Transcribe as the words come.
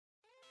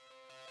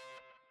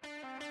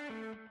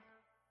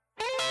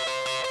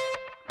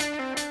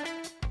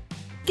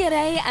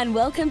G'day and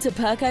welcome to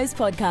Perko's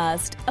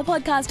Podcast, a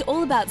podcast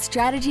all about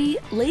strategy,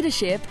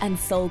 leadership and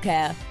soul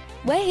care.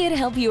 We're here to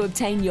help you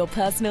obtain your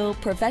personal,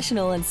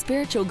 professional and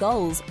spiritual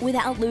goals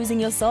without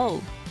losing your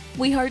soul.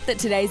 We hope that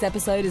today's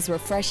episode is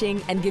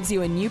refreshing and gives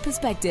you a new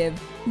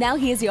perspective. Now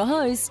here's your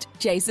host,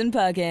 Jason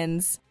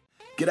Perkins.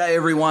 G'day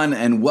everyone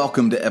and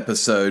welcome to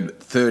episode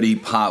 30,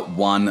 part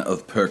 1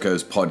 of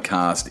Perko's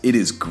Podcast. It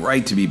is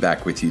great to be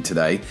back with you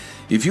today.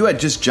 If you are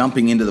just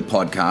jumping into the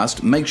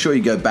podcast, make sure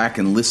you go back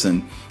and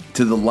listen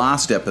to the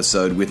last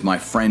episode with my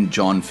friend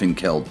John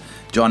Finkeld.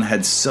 John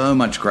had so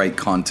much great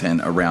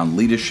content around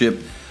leadership,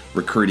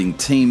 recruiting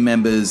team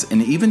members,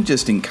 and even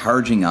just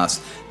encouraging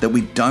us that we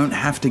don't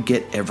have to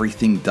get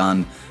everything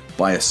done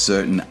by a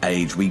certain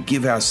age. We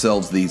give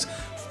ourselves these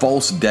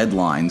false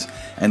deadlines,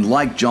 and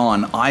like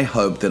John, I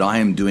hope that I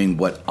am doing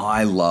what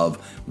I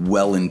love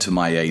well into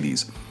my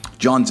 80s.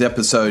 John's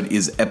episode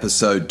is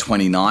episode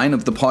 29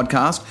 of the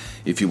podcast,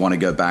 if you want to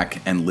go back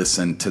and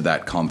listen to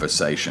that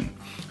conversation.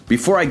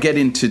 Before I get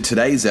into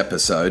today's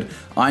episode,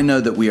 I know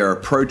that we are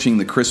approaching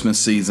the Christmas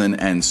season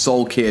and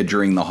soul care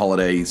during the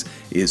holidays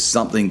is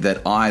something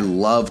that I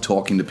love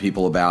talking to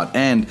people about,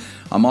 and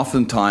I'm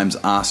oftentimes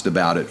asked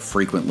about it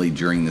frequently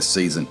during this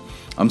season.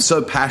 I'm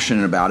so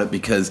passionate about it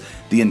because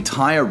the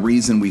entire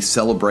reason we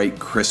celebrate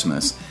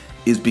Christmas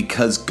is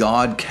because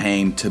God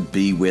came to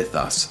be with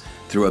us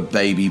through a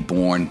baby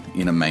born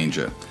in a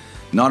manger.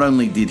 Not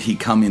only did he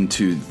come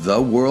into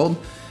the world,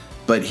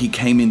 but he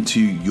came into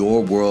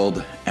your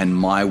world and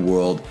my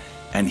world,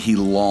 and he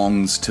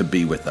longs to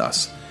be with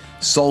us.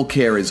 Soul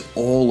care is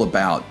all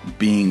about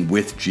being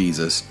with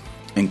Jesus,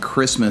 and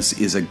Christmas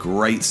is a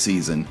great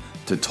season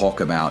to talk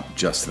about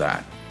just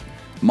that.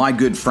 My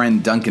good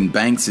friend Duncan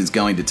Banks is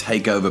going to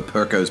take over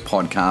Perko's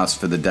Podcast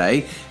for the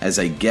day as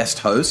a guest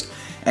host,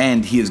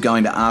 and he is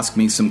going to ask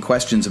me some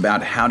questions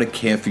about how to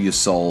care for your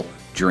soul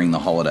during the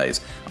holidays.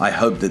 I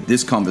hope that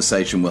this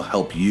conversation will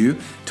help you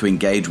to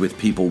engage with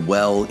people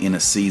well in a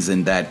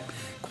season that,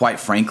 quite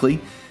frankly,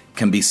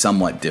 can be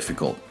somewhat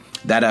difficult.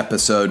 That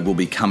episode will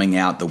be coming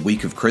out the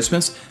week of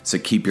Christmas, so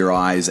keep your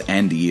eyes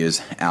and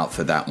ears out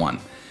for that one.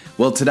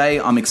 Well,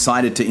 today I'm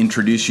excited to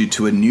introduce you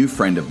to a new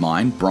friend of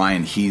mine,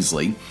 Brian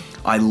Heasley.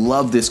 I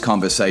love this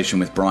conversation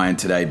with Brian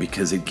today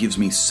because it gives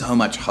me so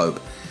much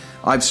hope.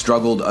 I've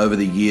struggled over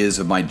the years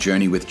of my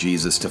journey with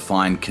Jesus to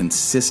find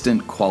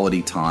consistent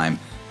quality time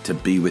to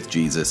be with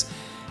Jesus,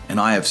 and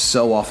I have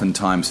so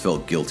oftentimes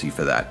felt guilty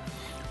for that.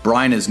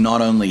 Brian is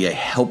not only a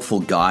helpful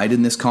guide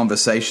in this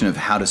conversation of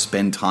how to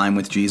spend time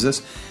with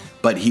Jesus,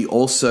 but he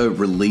also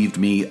relieved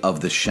me of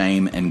the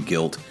shame and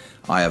guilt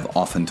I have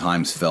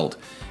oftentimes felt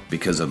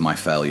because of my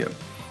failure.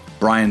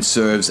 Brian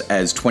serves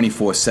as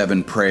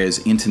 24/7 Prayer's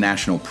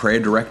International Prayer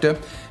Director,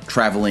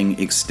 traveling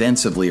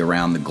extensively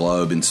around the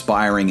globe,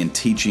 inspiring and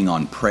teaching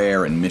on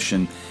prayer and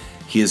mission.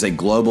 He is a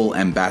global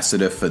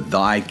ambassador for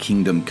Thy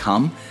Kingdom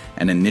Come,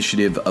 an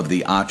initiative of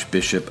the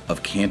Archbishop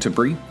of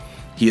Canterbury.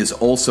 He is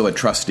also a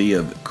trustee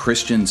of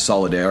Christian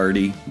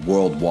Solidarity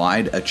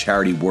Worldwide, a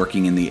charity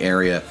working in the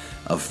area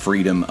of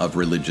freedom of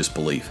religious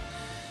belief.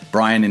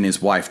 Brian and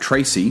his wife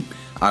Tracy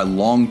are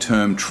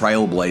long-term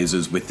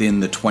trailblazers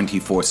within the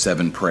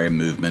 24/7 prayer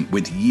movement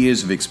with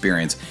years of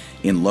experience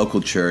in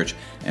local church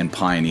and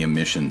pioneer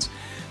missions.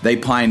 They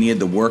pioneered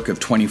the work of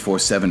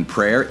 24/7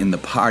 prayer in the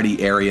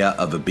Party area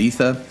of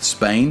Ibiza,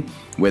 Spain,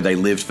 where they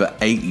lived for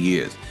 8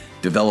 years,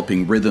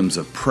 developing rhythms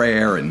of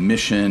prayer and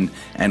mission,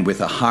 and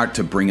with a heart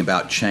to bring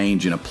about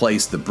change in a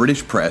place the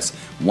British press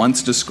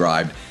once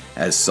described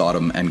as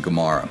Sodom and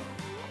Gomorrah.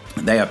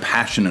 They are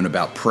passionate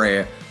about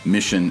prayer,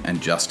 mission,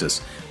 and justice,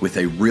 with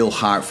a real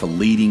heart for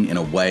leading in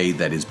a way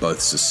that is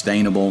both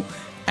sustainable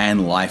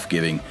and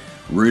life-giving,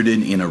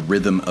 rooted in a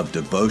rhythm of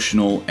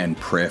devotional and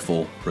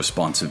prayerful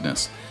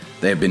responsiveness.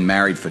 They have been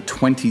married for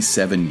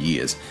 27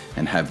 years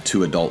and have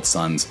 2 adult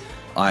sons.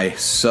 I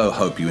so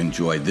hope you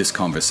enjoyed this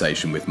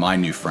conversation with my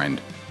new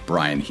friend,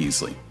 Brian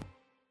Heasley.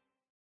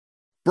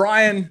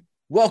 Brian,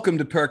 welcome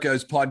to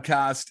Perko's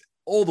Podcast,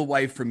 all the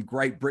way from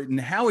Great Britain.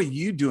 How are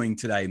you doing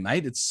today,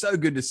 mate? It's so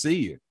good to see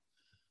you.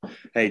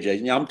 Hey,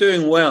 Jason. Yeah, I'm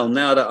doing well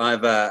now that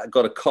I've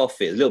got a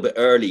coffee. It's a little bit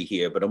early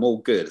here, but I'm all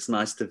good. It's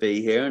nice to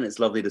be here, and it's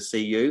lovely to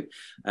see you.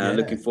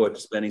 Looking forward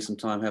to spending some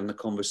time having a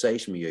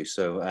conversation with you.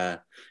 So,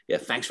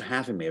 thanks for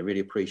having me. I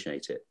really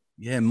appreciate it.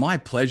 Yeah, my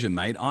pleasure,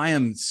 mate. I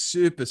am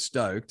super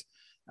stoked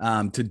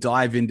to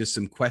dive into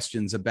some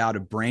questions about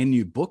a brand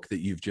new book that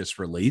you've just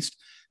released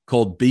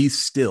called Be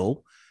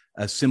Still,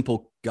 A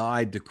Simple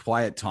Guide to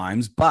Quiet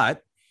Times.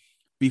 But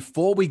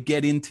before we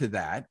get into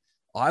that,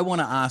 I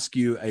want to ask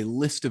you a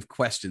list of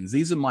questions.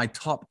 These are my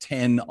top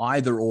 10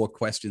 either or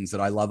questions that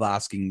I love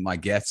asking my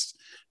guests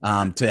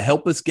to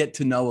help us get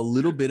to know a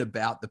little bit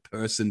about the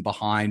person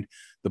behind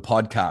the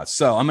podcast.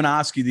 So I'm going to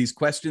ask you these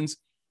questions.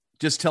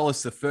 Just tell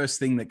us the first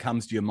thing that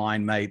comes to your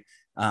mind, mate.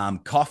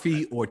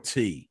 Coffee or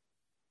tea?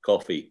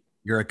 Coffee.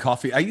 You're a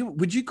coffee.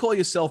 Would you call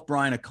yourself,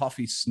 Brian, a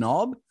coffee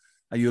snob?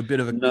 Are you a bit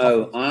of a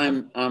No,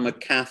 I'm a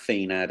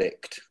caffeine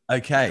addict.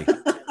 Okay,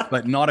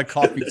 but not a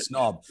coffee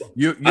snob.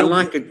 I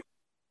like a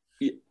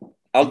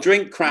I'll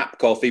drink crap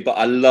coffee, but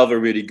I love a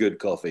really good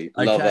coffee.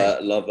 Okay.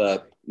 Love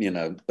a,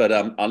 but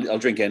I'll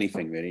drink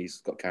anything really.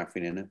 It's got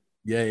caffeine in it.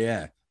 Yeah,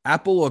 yeah.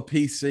 Apple or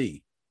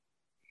PC?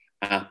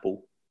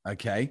 Apple.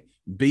 Okay.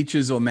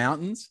 Beaches or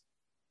mountains?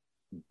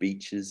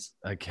 Beaches.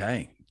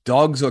 Okay.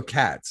 Dogs or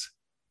cats?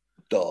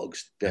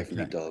 Dogs.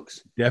 Definitely Okay.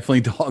 dogs.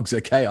 Definitely dogs.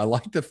 Okay. I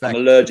like the fact.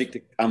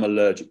 I'm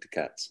allergic to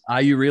cats.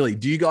 Are you really?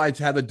 Do you guys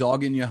have a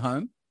dog in your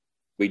home?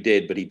 We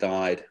did, but he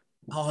died.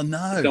 Oh,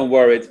 no. Don't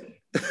worry.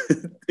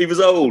 He was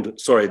old.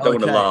 Sorry, don't want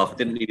to Okay. laugh.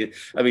 Didn't need it.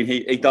 I mean,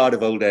 he died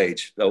of old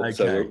age. So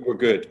Okay. we're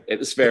good. It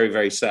was very,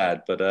 very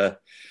sad, but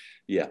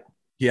yeah.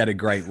 He had a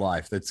great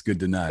life. That's good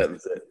to know. That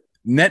was it.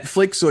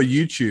 Netflix or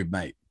YouTube,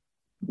 mate?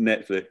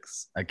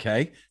 Netflix.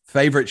 Okay.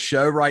 Favorite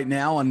show right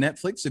now on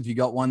Netflix? Have you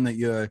got one that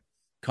you're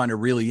kind of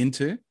really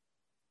into?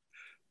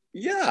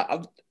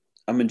 Yeah,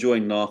 I'm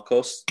enjoying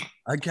Narcos.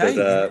 Okay.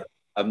 But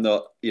I'm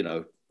not,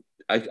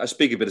 I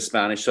speak a bit of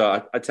Spanish,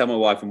 so I tell my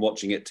wife I'm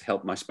watching it to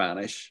help my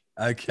Spanish.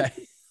 Okay.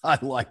 I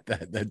like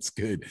that. That's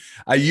good.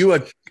 Are you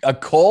a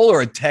call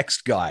or a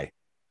text guy?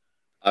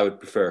 I would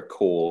prefer a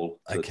call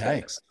to a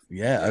Okay. text.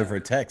 Yeah, over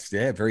a text.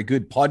 Yeah, very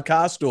good.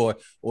 Podcast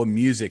or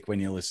music when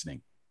you're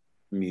listening?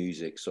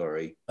 Music,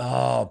 sorry.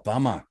 Oh,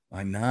 bummer.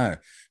 I know.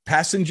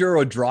 Passenger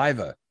or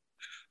driver?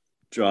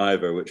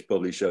 Driver, which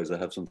probably shows I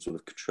have some sort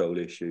of control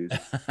issues.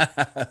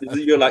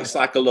 You're like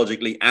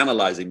psychologically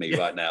analyzing me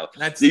right now.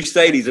 You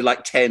say these are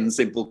like 10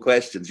 simple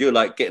questions. You're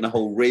like getting a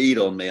whole read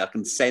on me. I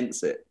can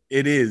sense it.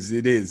 It is.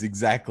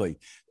 Exactly.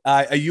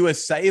 Are you a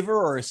saver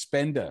or a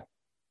spender?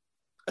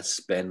 A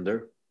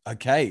spender.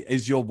 Okay.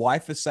 Is your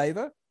wife a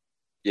saver?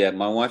 Yeah,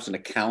 my wife's an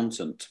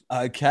accountant.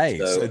 Okay.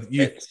 So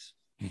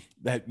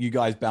you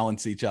guys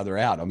balance each other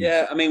out.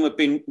 Yeah, I mean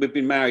we've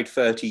been married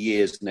 30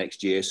 years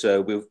next year,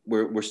 so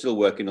we're still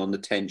working on the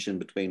tension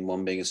between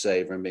one being a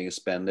saver and being a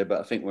spender. But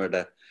I think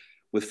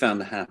we've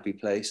found a happy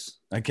place.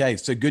 Okay,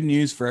 so good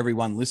news for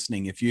everyone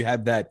listening. If you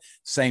have that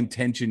same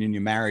tension in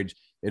your marriage,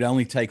 it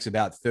only takes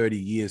about 30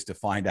 years to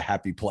find a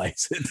happy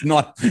place. It's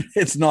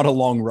not a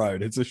long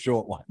road. It's a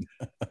short one.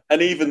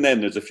 And even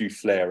then, there's a few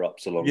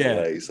flare-ups along the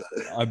way. So.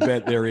 I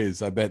bet there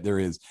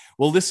is.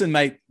 Well, listen,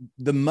 mate,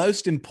 the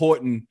most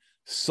important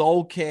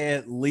soul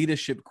care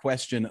leadership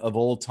question of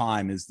all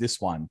time is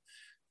this one.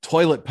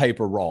 Toilet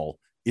paper roll.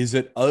 Is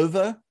it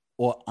over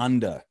or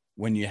under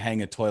when you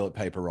hang a toilet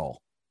paper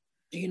roll?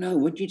 Do you know,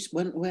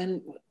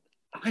 when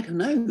I don't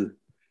know.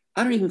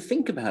 I don't even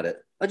think about it.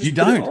 I just you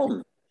put don't. It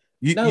on.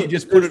 You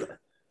just put it.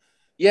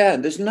 Yeah,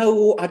 there's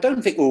no. I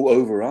don't think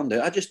over or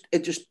under.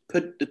 It just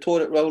put the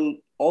toilet roll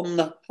on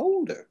the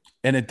holder,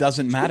 and it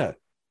doesn't matter.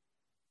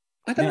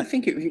 I don't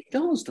think it really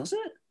does it?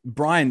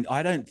 Brian,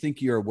 I don't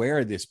think you're aware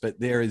of this, but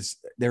there is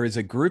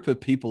a group of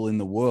people in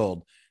the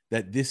world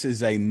that this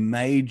is a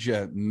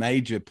major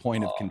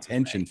point of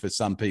contention for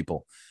some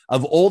people.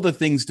 Of all the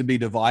things to be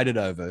divided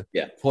over,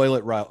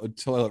 toilet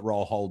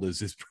roll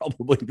holders is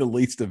probably the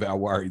least of our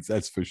worries.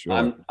 That's for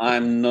sure.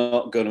 I'm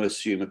not going to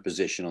assume a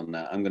position on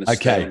that. I'm going to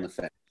stay on the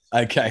fence.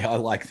 Okay, I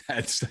like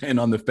that. Staying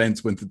on the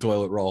fence with the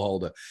toilet roll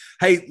holder.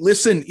 Hey,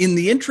 listen, in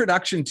the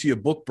introduction to your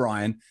book,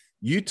 Brian,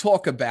 you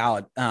talk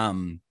about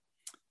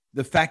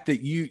the fact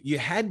that you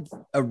had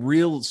a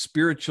real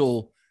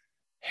spiritual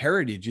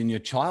heritage in your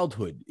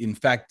childhood. In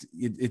fact,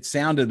 it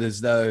sounded as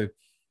though,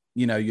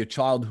 your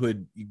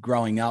childhood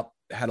growing up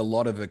had a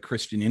lot of a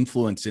Christian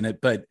influence in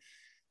it, but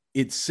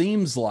it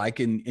seems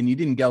like, and you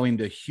didn't go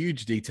into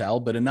huge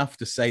detail, but enough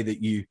to say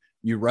that you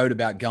wrote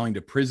about going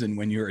to prison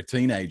when you were a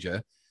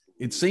teenager.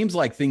 It seems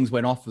like things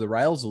went off the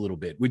rails a little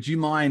bit. Would you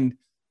mind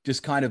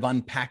just kind of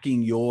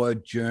unpacking your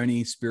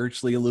journey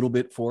spiritually a little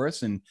bit for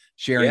us and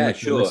sharing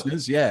with your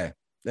listeners? Yeah,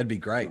 that'd be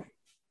great.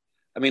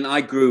 I mean,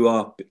 I grew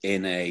up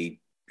in a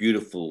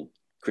beautiful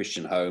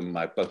Christian home.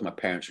 Both my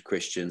parents are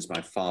Christians.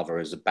 My father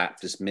is a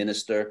Baptist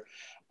minister.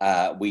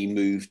 We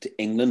moved to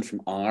England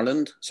from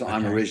Ireland. So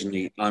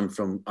okay. I'm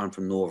from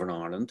Northern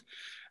Ireland.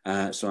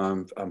 So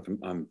I'm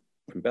from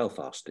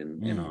Belfast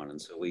in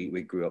Ireland. So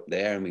we grew up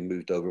there and we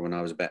moved over when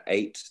I was about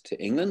 8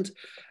 to England.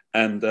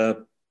 And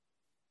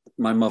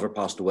my mother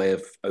passed away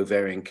of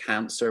ovarian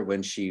cancer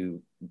when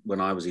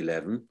I was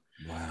 11.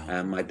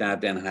 Wow. My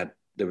dad then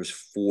there was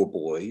 4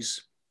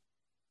 boys.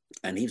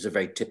 And he was a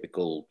very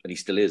typical, and he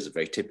still is a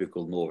very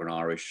typical Northern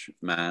Irish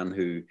man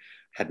who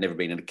had never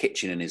been in a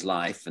kitchen in his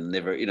life and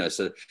never,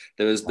 so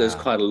there's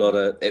quite a lot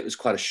of, it was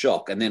quite a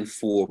shock. And then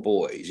 4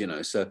 boys,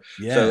 so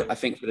I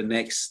think for the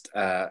next,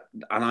 and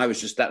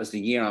that was the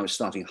year I was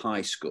starting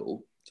high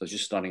school. So I was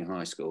just starting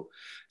high school.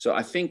 So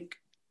I think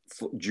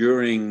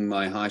during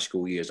my high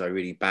school years, I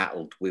really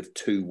battled with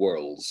 2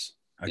 worlds.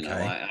 Okay.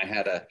 I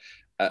had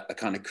a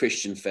kind of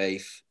Christian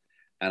faith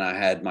and I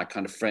had my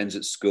kind of friends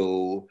at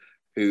school.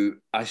 who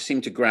I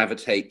seemed to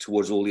gravitate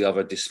towards all the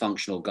other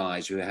dysfunctional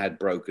guys who had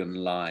broken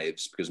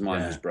lives, because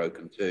mine was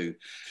broken too.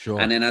 Sure.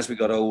 And then as we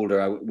got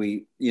older,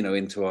 we, you know,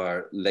 into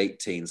our late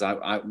teens,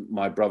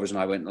 my brothers and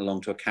I went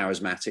along to a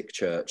charismatic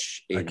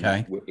church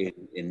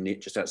in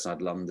just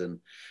outside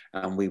London,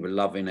 and we were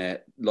loving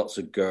it. Lots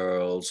of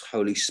girls,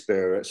 Holy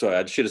Spirit. Sorry,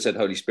 I should have said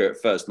Holy Spirit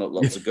first, not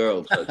lots of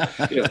girls.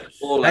 But, you know,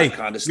 all that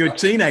kind of stuff. You're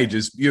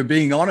teenagers. You're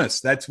being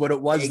honest. That's what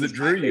it was that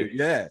drew you.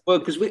 Yeah. Well,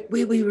 because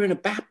we were in a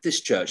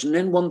Baptist church, and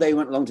then one day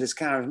went along to this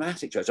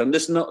charismatic church. And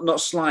this is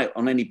not slight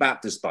on any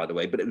Baptist, by the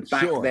way, but it was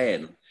back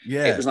then.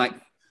 Yeah. It was like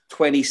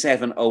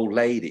 27 old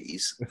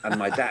ladies and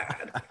my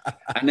dad,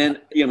 and then,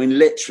 you know, I mean,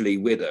 literally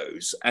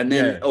widows. And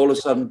then all of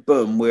a sudden,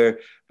 boom,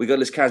 we got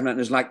this charismatic, and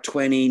there's like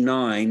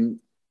 29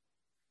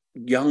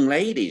 young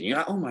ladies. And you're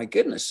like, oh my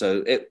goodness.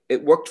 So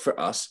it worked for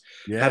us.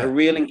 Had a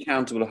real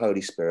encounter with the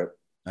Holy Spirit.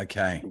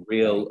 Okay.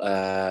 Real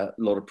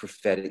lot of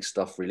prophetic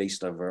stuff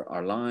released over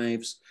our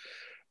lives.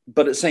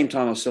 But at the same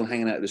time, I was still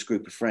hanging out with this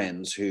group of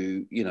friends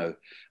who, you know,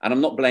 and I'm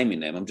not blaming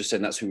them. I'm just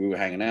saying that's who we were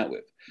hanging out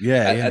with.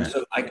 And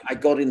so I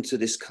got into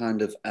this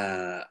kind of,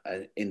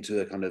 into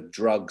a kind of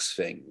drugs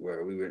thing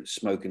where we were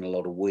smoking a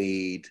lot of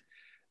weed,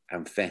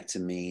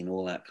 amphetamine,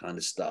 all that kind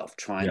of stuff,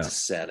 trying to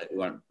sell it. We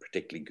weren't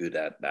particularly good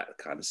at that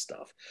kind of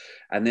stuff.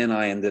 And then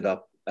I ended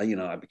up, you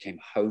know, I became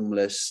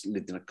homeless,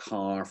 lived in a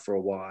car for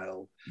a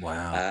while.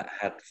 Wow.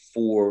 Had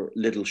 4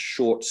 little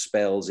short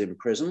spells in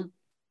prison.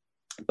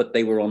 But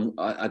they were on,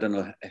 I don't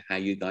know how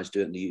you guys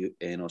do it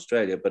in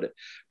Australia,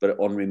 but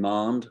on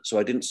remand. So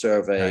I didn't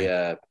serve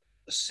a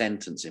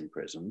sentence in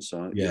prison.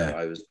 So you know,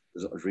 I was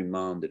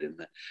remanded in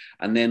there.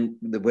 And then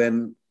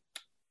when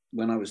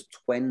I was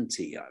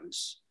 20, I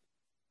was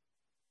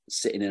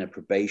sitting in a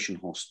probation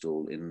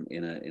hostel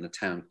in a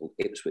town called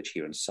Ipswich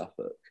here in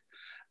Suffolk.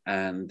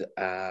 And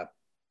I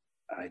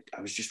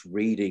was just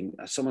reading,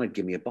 someone had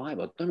given me a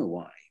Bible. I don't know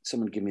why.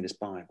 Someone gave me this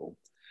Bible.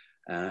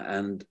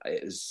 And I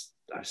was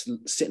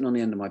sitting on the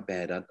end of my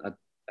bed. I'd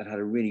had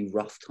a really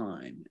rough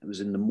time. It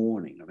was in the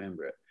morning, I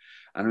remember it.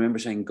 And I remember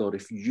saying, God,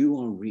 if you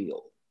are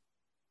real,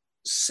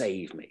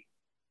 save me.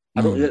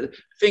 The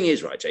thing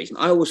is, right, Jason,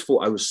 I always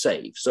thought I was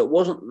saved. So it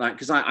wasn't like,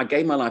 because I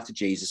gave my life to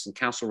Jesus in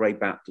Castlereagh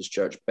Baptist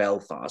Church,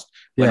 Belfast,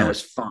 when I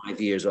was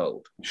 5 years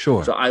old.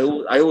 Sure. So I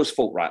always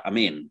thought, right, I'm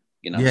in,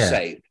 you know,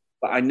 saved.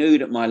 But I knew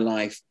that my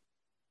life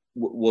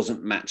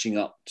wasn't matching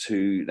up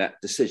to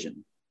that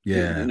decision.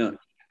 Yeah. You know?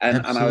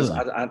 And I was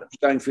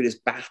going through this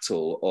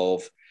battle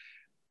of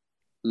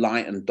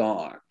light and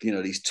dark, you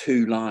know, these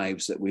two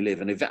lives that we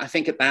live. And I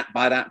think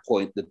by that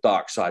point, the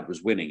dark side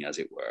was winning, as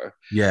it were.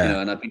 Yeah. You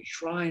know, and I've been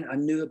trying,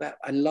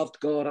 I loved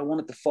God. I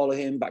wanted to follow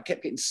him, but I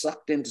kept getting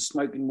sucked into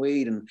smoking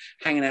weed and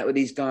hanging out with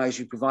these guys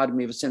who provided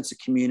me with a sense of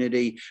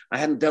community. I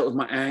hadn't dealt with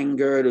my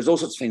anger. There was all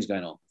sorts of things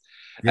going on.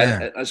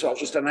 Yeah. And so I was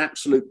just an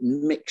absolute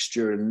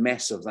mixture and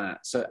mess of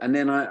that. So, and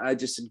then I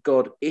just said,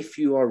 God, if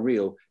you are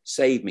real,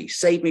 save me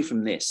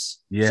from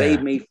this. Yeah.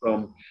 Save me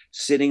from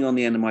sitting on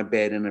the end of my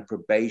bed in a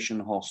probation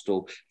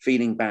hostel,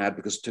 feeling bad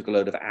because I took a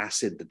load of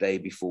acid the day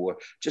before,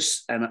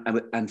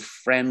 and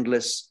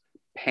friendless,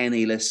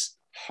 penniless,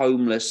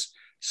 homeless.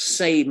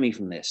 Save me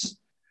from this.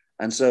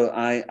 And so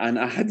I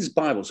had this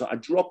Bible, so I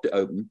dropped it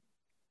open,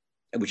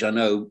 which I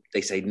know they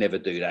say never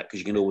do that because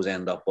you can always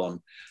end up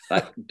on,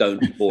 like,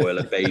 don't boil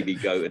a baby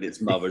goat in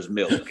its mother's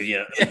milk, you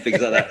know, things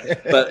like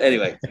that. But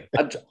anyway,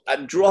 I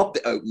dropped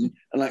it open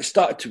and I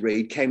started to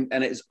read,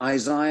 and it's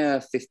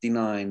Isaiah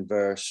 59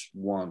 verse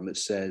 1 that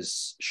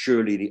says,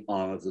 surely the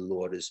arm of the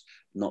Lord is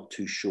not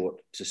too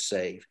short to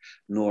save,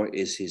 nor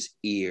is his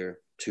ear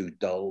too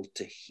dull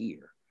to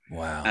hear.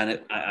 Wow. And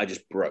I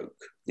just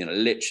broke, you know,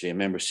 literally. I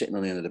remember sitting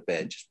on the end of the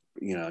bed, just,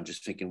 you know,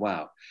 just thinking,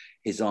 wow,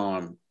 his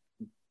arm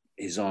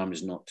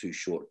is not too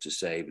short to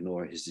save,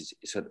 nor is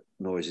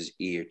his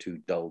ear too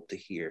dull to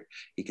hear.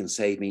 He can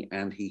save me,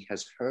 and he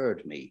has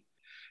heard me.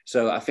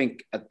 So I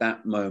think at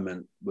that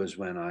moment was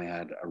when I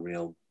had a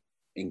real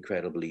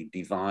incredibly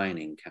divine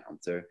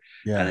encounter.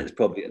 Yeah. And it's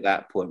probably at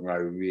that point where I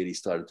really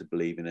started to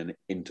believe in an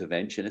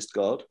interventionist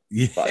God,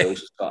 but I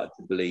also started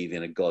to believe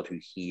in a God who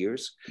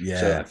hears.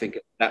 Yeah. So I think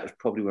that was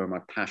probably where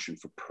my passion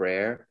for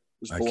prayer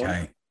was born.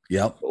 Okay.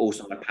 Yep. But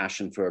also my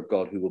passion for a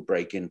God who will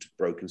break into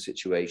broken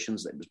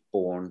situations, that was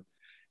born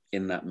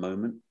in that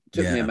moment. It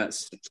took me about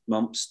 6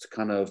 months to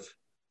kind of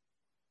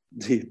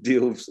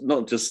deal with,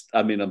 not just,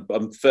 I mean,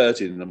 I'm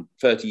 30 and I'm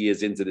 30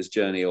 years into this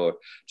journey, or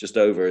just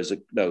over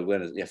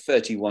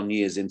 31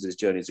 years into this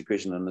journey as a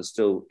Christian, and there's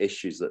still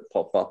issues that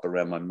pop up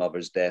around my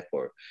mother's death,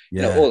 or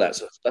you know, all that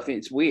sort of stuff. I think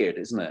it's weird,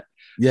 isn't it?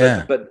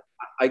 Yeah. But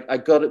I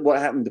got it. What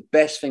happened, the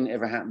best thing that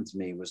ever happened to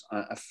me was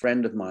a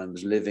friend of mine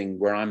was living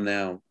where I'm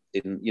now,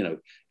 in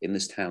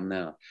this town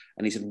now.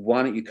 And he said,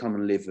 why don't you come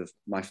and live with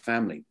my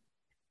family?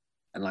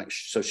 And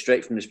so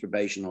straight from this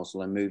probation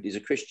hostel, I moved. He's a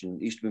Christian.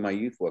 He used to be my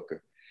youth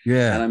worker.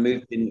 Yeah. And I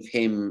moved in with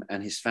him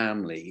and his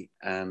family,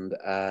 and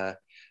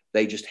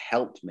they just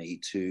helped me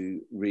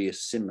to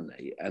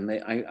reassimilate. And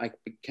I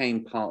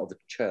became part of the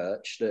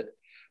church that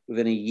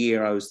within a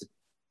year I was the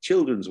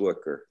children's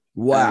worker.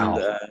 Wow.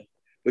 And,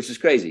 which is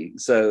crazy.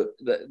 So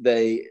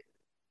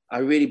I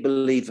really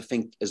believe, I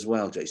think as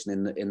well,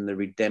 Jason, in the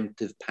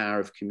redemptive power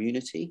of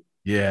community.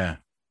 Yeah.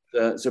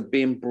 So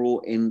being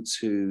brought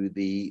into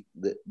the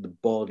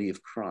body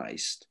of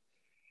Christ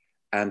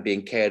and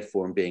being cared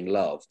for and being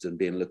loved and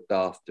being looked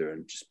after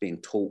and just being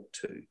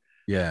talked to.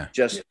 Yeah.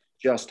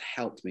 Just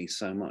helped me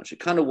so much. It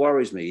kind of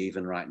worries me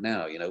even right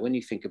now, you know, when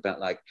you think about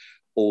like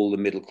all the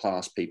middle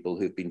class people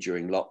who've been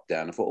during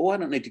lockdown. I thought, oh, I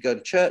don't need to go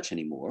to church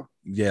anymore.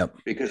 Yeah.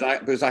 Because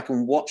I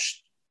can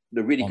watch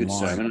the really Online. good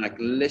sermon. I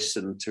can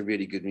listen to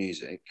really good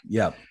music.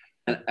 Yeah.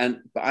 But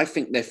I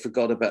think they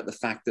forgot about the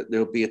fact that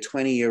there'll be a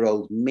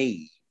 20-year-old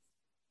me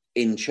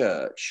in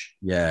church.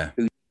 Yeah.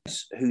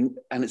 Who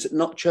and it's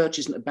not, church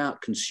isn't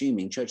about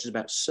consuming, church is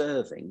about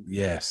serving.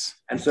 Yes.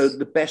 And so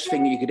the best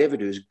thing you could ever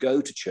do is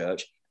go to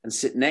church and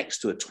sit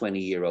next to a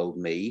 20-year-old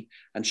me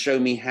and show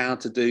me how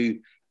to do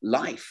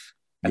life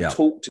and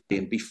talk to me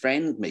and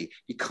befriend me.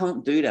 You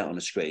can't do that on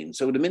a screen.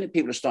 So the minute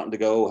people are starting to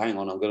go, oh, hang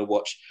on, I'm going to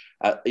watch,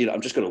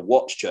 I'm just going to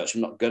watch church, I'm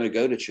not going to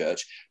go to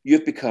church,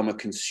 you've become a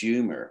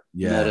consumer,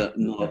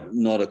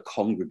 not a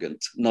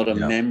congregant, not a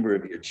member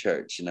of your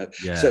church, you know.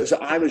 So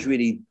I was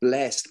really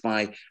blessed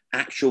by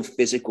actual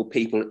physical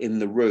people in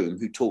the room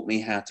who taught me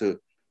how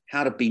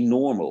to be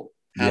normal,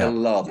 how to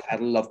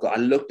love God. I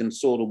looked and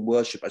saw them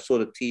worship. I saw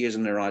the tears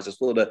in their eyes. I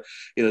saw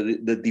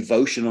the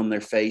devotion on their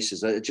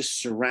faces.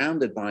 Just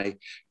surrounded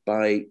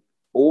by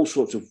all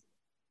sorts of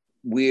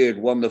weird,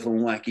 wonderful,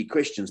 and wacky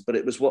Christians. But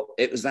it was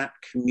that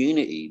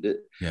community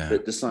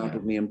that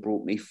discipled me and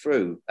brought me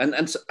through.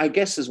 And so I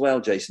guess as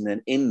well, Jason,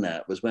 then in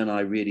that was when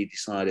I really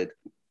decided,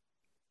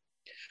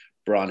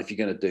 Brian, if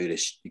you're going to do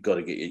this, you've got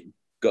to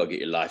get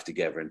your life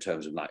together in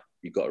terms of like,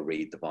 you've got to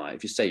read the Bible.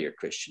 If you say you're a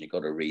Christian, you've got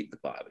to read the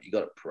Bible. You've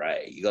got to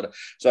pray.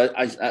 So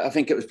I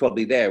think it was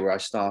probably there where I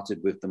started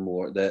with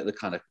the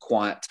kind of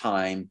quiet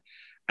time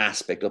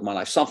aspect of my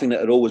life, something that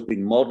had always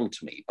been modeled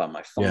to me by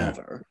my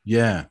father.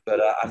 Yeah.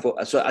 But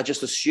I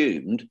just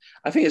assumed,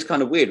 I think it's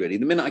kind of weird, really.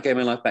 The minute I gave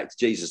my life back to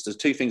Jesus, there's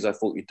two things I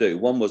thought you'd do.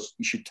 One was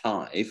you should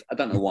tithe. I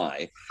don't know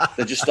why.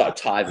 They just started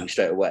tithing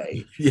straight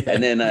away. Yeah.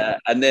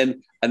 And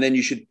then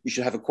you should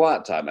have a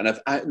quiet time. And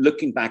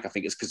looking back, I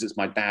think it's because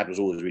my dad was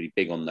always really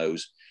big on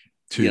those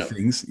two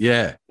things.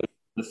 Yeah.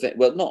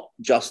 Well, not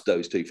just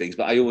those two things,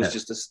 but I always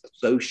just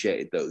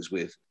associated those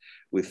with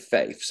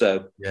faith.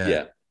 So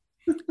yeah.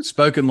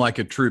 Spoken like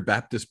a true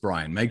Baptist,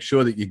 Brian. Make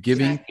sure that you're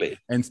giving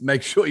and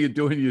make sure you're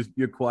doing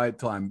your quiet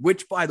time,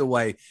 which, by the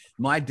way,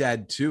 my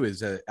dad too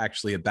is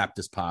actually a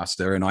Baptist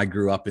pastor, and I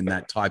grew up in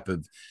that type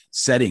of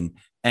setting.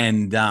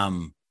 And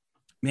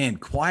man,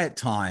 quiet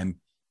time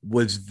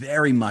was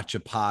very much a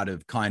part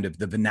of kind of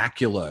the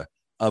vernacular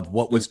of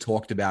what was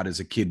talked about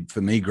as a kid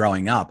for me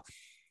growing up.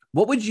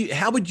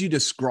 How would you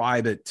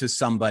describe it to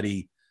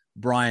somebody,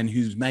 Brian,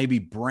 who's maybe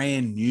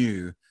brand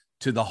new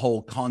to the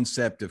whole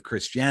concept of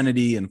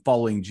Christianity and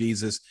following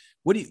Jesus?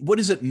 What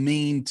does it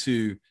mean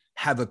to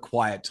have a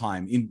quiet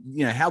time?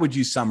 How would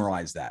you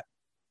summarize that?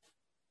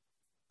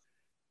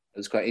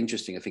 It's quite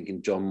interesting. I think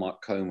in John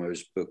Mark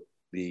Comer's book,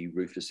 The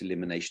Ruthless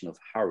Elimination of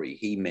Hurry,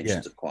 he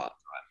mentions a quiet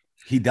time.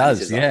 He does,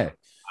 he says,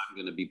 I'm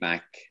going to be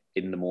back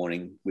in the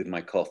morning with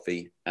my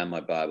coffee and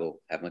my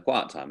Bible, having a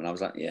quiet time. And I was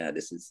like,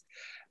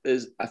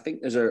 I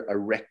think there's a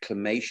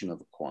reclamation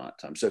of a quiet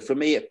time. So for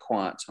me, a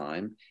quiet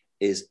time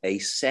is a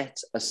set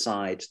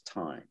aside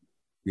time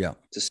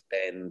to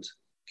spend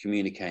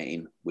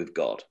communicating with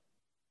God.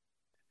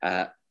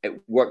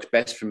 It works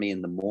best for me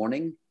in the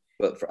morning,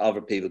 but for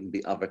other people, it can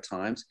be other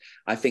times.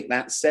 I think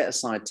that set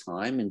aside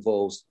time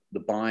involves the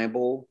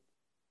Bible,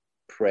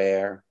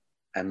 prayer,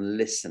 and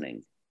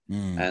listening.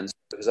 And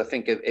because I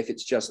think if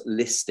it's just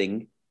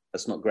listening,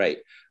 that's not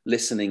great.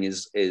 Listening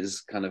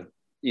is kind of,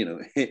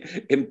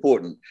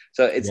 important.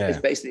 So it's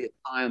basically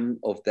a time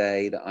of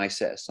day that I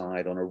set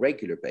aside on a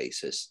regular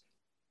basis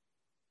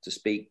to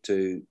speak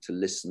to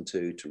listen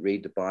to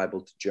read the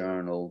Bible, to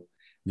journal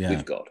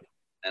with God.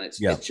 And it's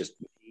just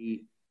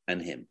me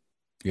and him.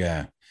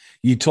 Yeah.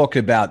 You talk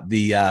about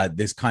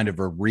this kind of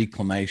a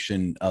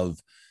reclamation of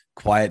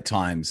quiet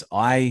times.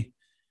 I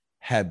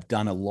have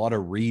done a lot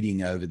of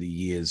reading over the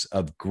years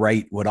of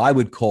what I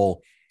would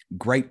call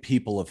great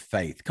people of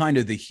faith, kind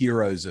of the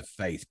heroes of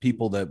faith,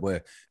 people that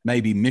were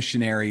maybe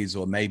missionaries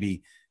or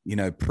maybe,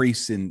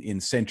 priests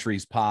in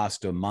centuries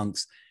past or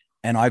monks.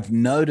 And I've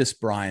noticed,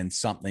 Brian,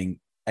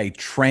 a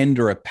trend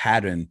or a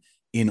pattern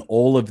in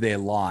all of their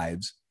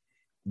lives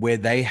where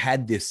they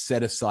had this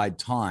set aside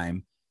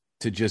time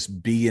to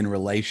just be in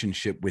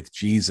relationship with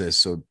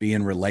Jesus or be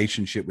in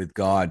relationship with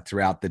God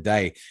throughout the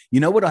day.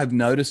 You know what I've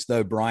noticed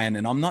though, Brian,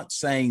 and I'm not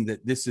saying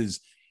that this is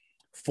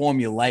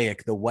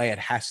formulaic the way it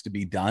has to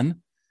be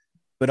done,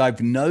 but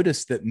I've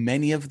noticed that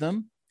many of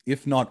them,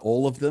 if not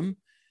all of them,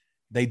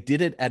 they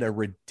did it at a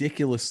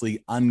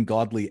ridiculously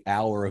ungodly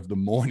hour of the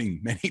morning.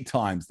 Many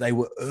times they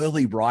were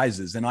early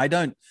risers. And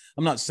I'm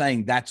not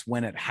saying that's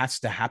when it has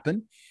to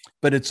happen,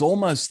 but it's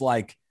almost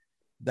like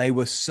they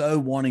were so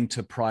wanting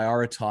to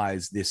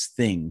prioritize this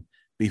thing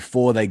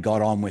before they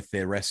got on with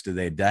the rest of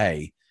their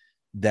day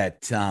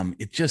that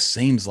it just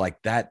seems like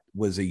that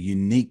was a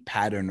unique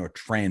pattern or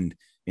trend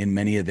in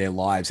many of their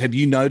lives. Have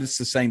you noticed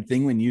the same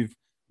thing when you've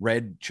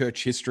read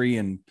church history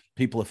and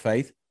people of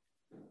faith?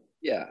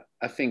 Yeah,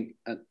 I think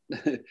at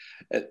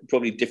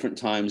probably different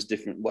times,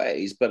 different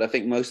ways, but I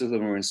think most of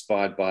them are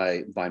inspired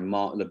by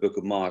Mark, the book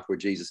of Mark, where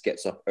Jesus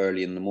gets up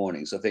early in the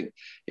morning. So I think,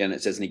 and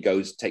it says, and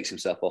he takes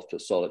himself off to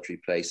a solitary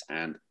place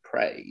and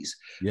prays.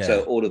 Yeah.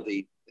 So all of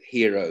the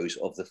heroes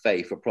of the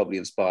faith were probably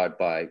inspired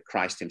by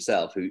Christ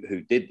himself,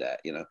 who did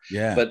that,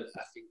 Yeah. But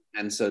I think,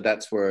 and so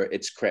that's where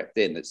it's crept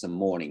in. It's a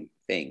morning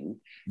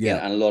thing.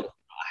 Yeah. And a lot of,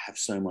 I have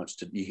so much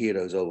to, you hear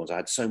those old ones, I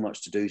had so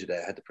much to do today,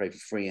 I had to pray for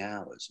 3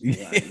 hours. And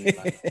you're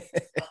like,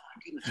 oh my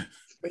goodness,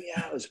 3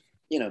 hours,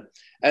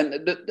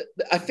 and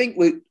I think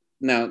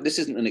now this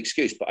isn't an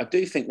excuse, but I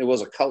do think there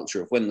was a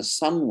culture of when the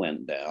sun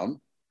went down,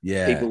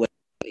 people went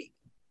to sleep.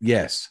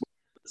 Yes.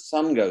 The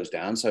sun goes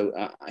down. So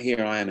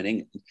here I am in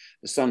England,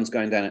 the sun's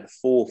going down at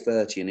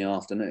 4:30 in the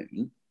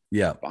afternoon.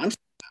 Yeah. But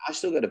I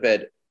still go to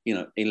bed,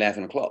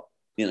 11 o'clock.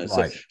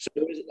 Right. So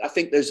I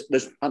think there's.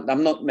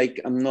 I'm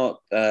not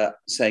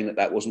saying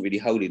that wasn't really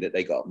holy that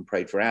they got up and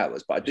prayed for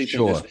hours, but I do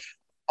think there's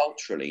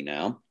culturally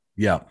now.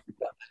 Yeah,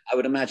 I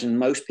would imagine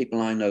most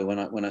people I know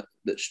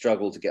that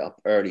struggle to get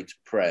up early to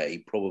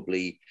pray,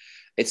 probably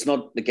it's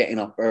not the getting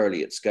up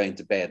early; it's going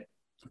to bed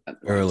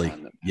early.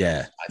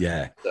 Yeah,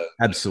 so,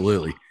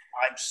 absolutely.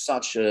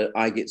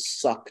 I get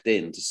sucked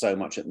into so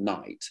much at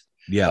night.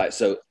 Yeah.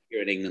 So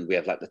here in England, we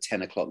have like the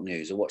 10 o'clock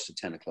news. I watch the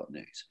 10 o'clock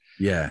news.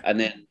 Yeah. And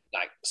then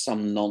like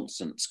some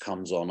nonsense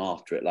comes on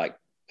after it, like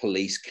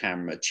police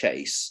camera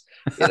chase,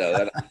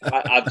 and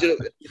I've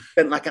just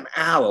spent like an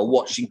hour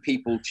watching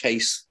people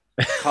chase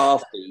car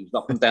thieves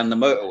up and down the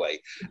motorway.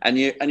 And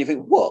you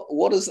think,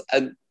 what is,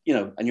 and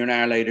you're an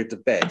hour later to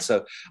bed.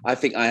 So I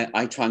think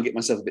I try and get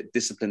myself a bit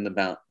disciplined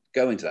about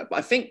going to that. But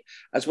I think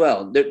as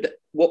well,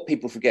 what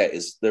people forget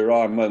is there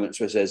are moments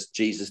where it says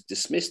Jesus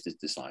dismissed his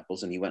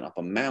disciples and he went up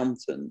a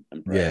mountain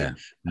and prayed.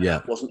 Yeah.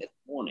 That wasn't in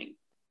the morning.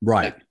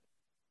 Right.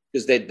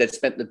 Because they'd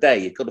spent the day.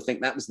 You've got to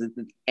think that was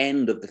the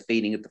end of the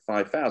feeding of the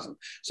 5,000.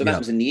 So that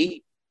was in the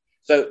evening.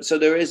 So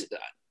there is,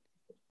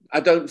 I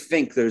don't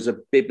think there's a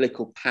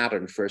biblical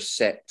pattern for a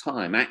set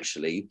time.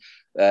 Actually,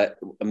 and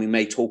we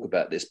may talk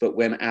about this, but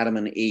when Adam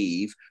and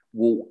Eve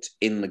walked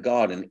in the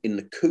garden in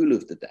the cool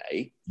of the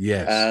day,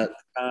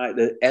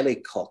 the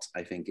Ellicott,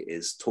 I think it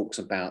is, talks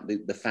about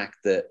the fact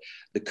that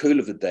the cool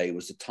of the day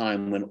was the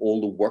time when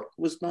all the work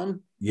was done.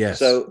 Yes.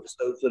 So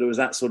there was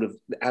that sort of,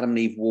 Adam and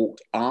Eve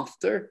walked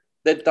after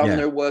they'd done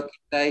their working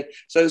day.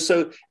 So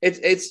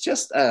it's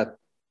just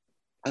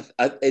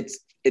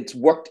it's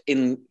worked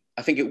in.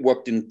 I think it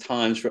worked in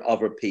times for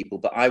other people,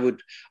 but I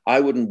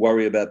wouldn't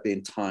worry about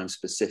being time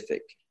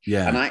specific.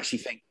 Yeah. And I actually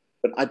think,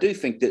 but I do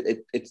think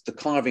that it's the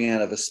carving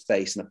out of a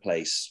space and a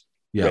place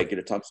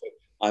regular time. So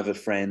I have a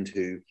friend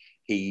who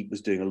he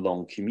was doing a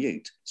long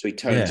commute, so he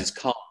turns his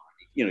car.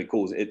 He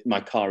calls it,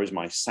 my car is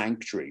my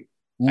sanctuary.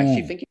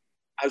 Actually, thinking.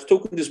 I was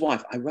talking to his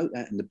wife. I wrote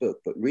that in the book,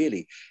 but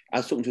really, I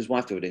was talking to his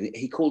wife the other day, and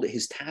he called it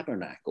his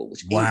tabernacle.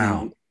 Which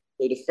so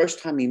the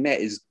first time he met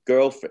his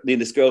girlfriend,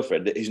 this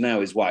girlfriend, who's now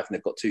his wife, and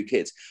they've got 2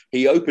 kids,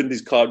 he opened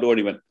his car door and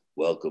he went,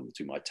 "Welcome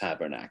to my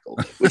tabernacle,"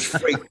 which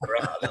freaked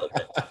her out a little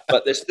bit.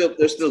 But they're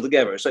still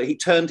together. So he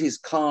turned his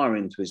car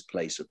into his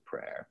place of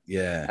prayer.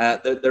 Yeah.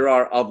 There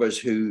are others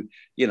who,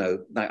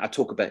 like I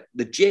talk about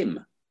the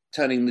gym.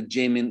 Turning the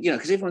gym in,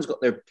 because everyone's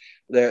got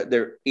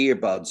their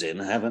earbuds in,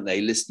 haven't they?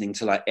 Listening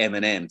to like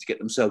Eminem to get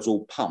themselves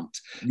all pumped,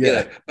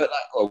 but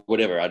or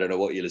whatever. I don't know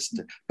what you listen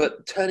to,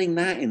 but turning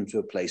that into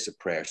a place of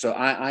prayer. So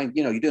I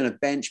you're doing a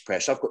bench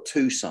press. So I've got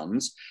 2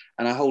 sons,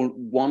 and I hold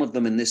one of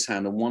them in this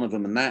hand and one of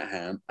them in that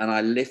hand, and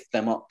I lift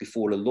them up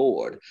before the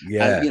Lord.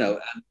 Yeah,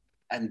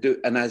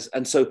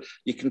 and so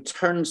you can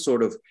turn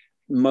sort of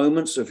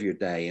moments of your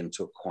day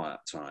into a quiet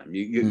time.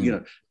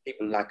 You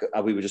people like,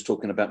 we were just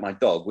talking about my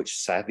dog, which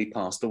sadly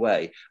passed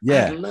away. I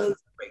had loads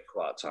of great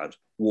quiet times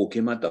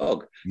walking my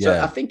dog. So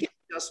I think it's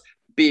just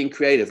being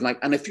creative. Like,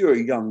 and if you're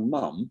a young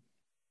mum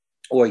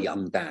or a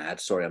young dad,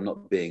 sorry, I'm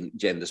not being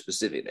gender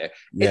specific there.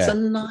 It's a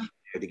nightmare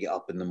to get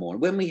up in the morning.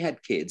 When we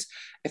had kids,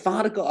 if I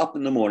had got up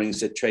in the morning and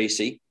said,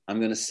 "Tracy, I'm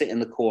going to sit in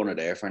the corner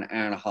there for an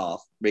hour and a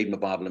half, read my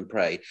Bible and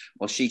pray,"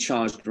 while she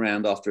charged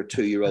around after a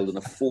 2-year-old and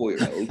a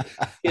 4-year-old,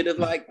 you'd have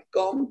like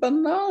gone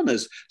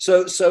bananas.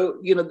 So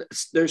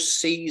there's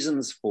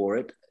seasons for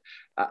it.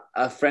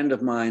 A friend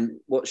of mine,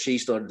 what she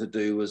started to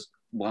do was,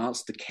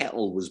 whilst the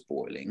kettle was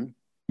boiling,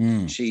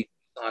 she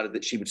decided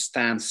that she would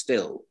stand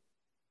still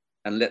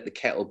and let the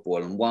kettle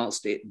boil, and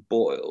whilst it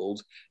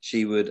boiled,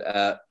 she'd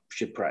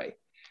pray.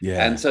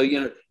 Yeah. And so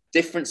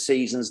different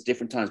seasons,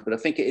 different times, but I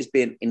think it is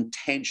being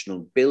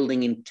intentional,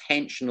 building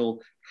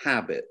intentional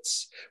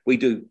habits.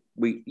 A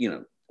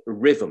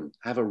rhythm,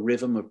 have a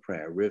rhythm of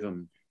prayer.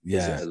 Rhythm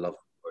is a lovely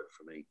word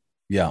for me.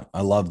 Yeah,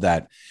 I love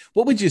that.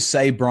 What would you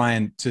say,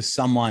 Brian, to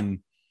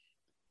someone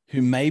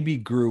who maybe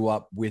grew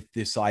up with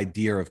this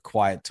idea of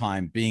quiet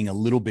time being a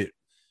little bit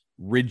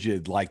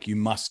rigid, like you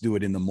must do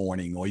it in the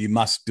morning or you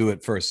must do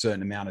it for a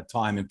certain amount of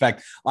time? In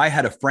fact,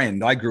 a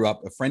friend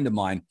of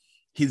mine,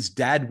 his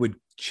dad would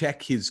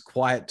check his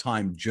quiet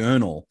time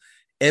journal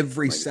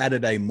every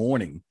Saturday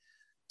morning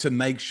to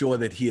make sure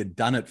that he had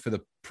done it for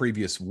the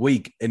previous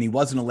week, and he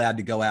wasn't allowed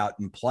to go out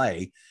and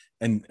play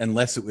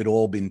unless it would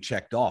all been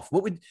checked off.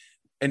 What would,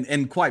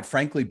 and quite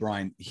frankly,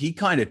 Brian, he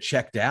kind of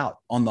checked out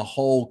on the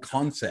whole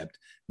concept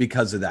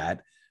because of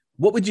that.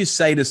 What would you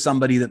say to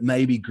somebody that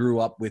maybe grew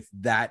up with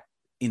that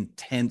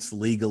intense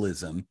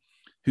legalism,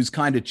 who's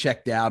kind of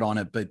checked out on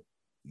it, but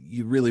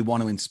you really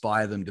want to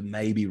inspire them to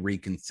maybe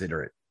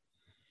reconsider it?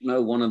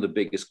 One of the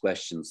biggest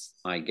questions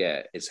I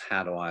get is,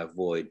 how do I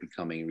avoid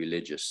becoming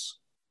religious?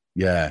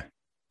 Yeah.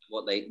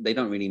 What they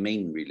don't really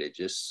mean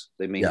religious.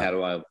 They mean, how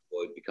do I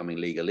avoid becoming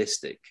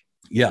legalistic?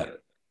 Yeah.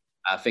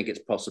 I think it's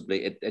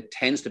possibly, it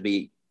tends to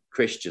be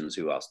Christians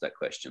who ask that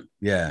question.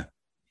 Yeah.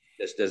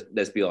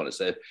 Let's be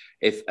honest. I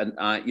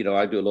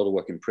do a lot of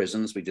work in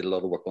prisons. We did a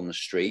lot of work on the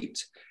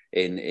street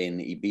in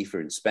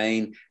Ibiza in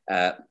Spain.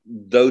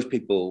 Those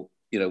people,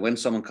 when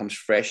someone comes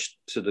fresh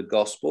to the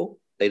gospel,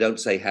 they don't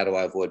say, how do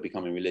I avoid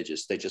becoming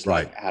religious? They just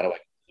like, how do I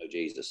know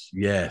Jesus?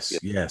 Yes.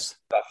 Yes.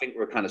 I think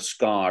we're kind of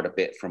scarred a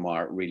bit from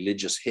our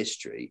religious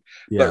history.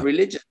 Yeah. But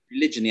religion,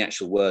 the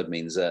actual word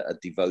means a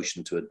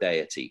devotion to a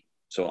deity.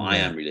 So I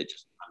am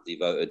religious. I'm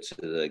devoted to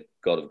the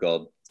God of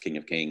God, King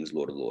of Kings,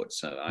 Lord of Lords.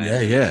 So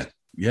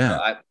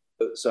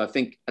So I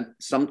think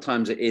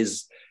sometimes it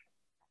is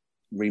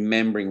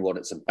remembering what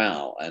it's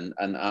about, and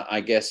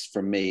I guess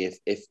for me,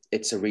 if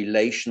it's a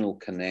relational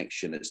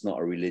connection, it's not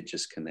a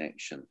religious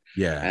connection.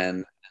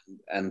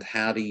 And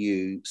how do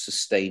you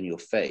sustain your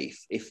faith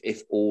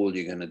if all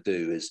you're going to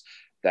do is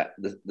that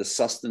the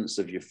sustenance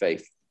of your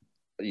faith,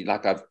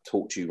 like I've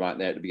talked to you right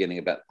there at the beginning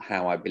about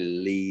how I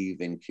believe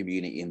in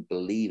community and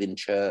believe in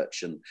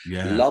church and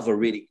love a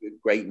really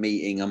great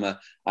meeting. I'm a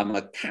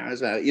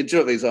charismatic, you know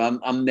what I mean? So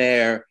I'm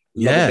there,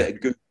 love a bit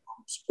of good,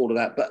 all of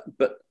that,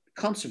 but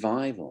can't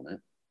survive on it.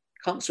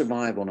 Can't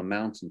survive on a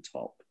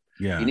mountaintop.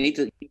 Yeah. You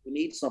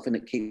need something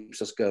that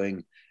keeps us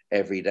going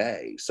every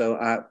day. So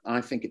I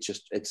think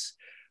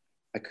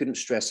I couldn't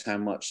stress how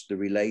much the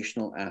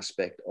relational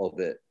aspect of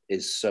it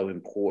is so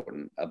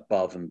important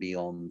above and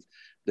beyond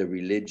the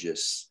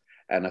religious.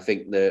 And I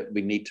think that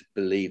we need to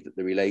believe that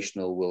the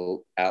relational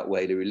will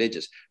outweigh the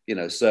religious,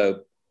 so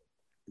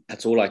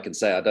that's all I can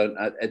say.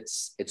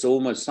 It's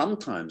almost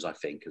sometimes I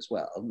think as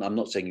well, I'm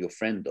not saying your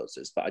friend does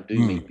this, but I do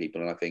meet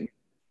people and I think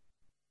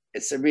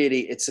it's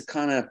a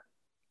kind of,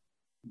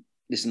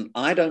 listen,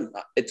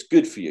 it's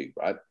good for you,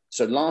 right?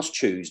 So last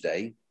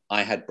Tuesday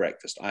I had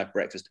breakfast. I have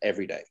breakfast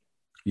every day.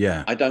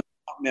 Yeah. I don't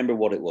remember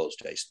what it was,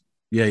 Jason.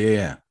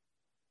 Yeah.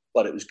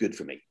 But it was good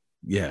for me.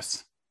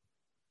 Yes.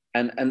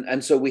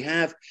 And so we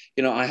have,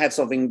 I had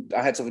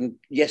something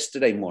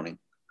yesterday morning.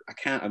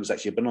 It was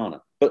actually a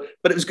banana, but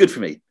it was good for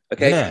me.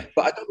 Okay. Yeah.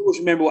 But I don't always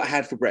remember what I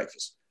had for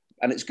breakfast,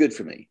 and it's good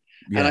for me.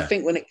 Yeah. And I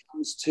think when it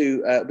comes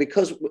to,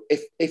 because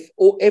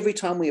every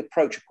time we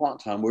approach a quiet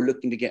time, we're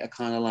looking to get a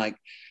kind of like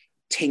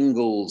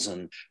tingles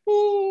and,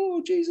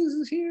 oh, Jesus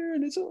is here.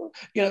 And it's all,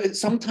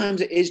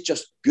 sometimes it is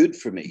just good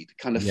for me to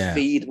kind of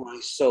feed my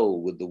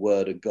soul with the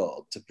word of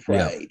God, to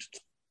pray to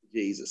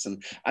Jesus.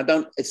 And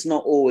it's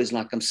not always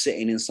like I'm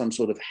sitting in some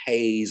sort of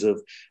haze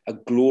of a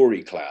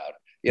glory cloud.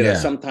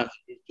 Sometimes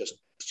it's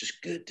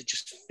just good to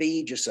just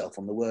feed yourself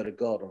on the word of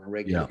God on a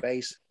regular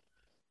basis.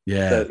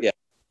 Yeah. So,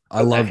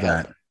 I love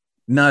that.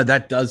 No,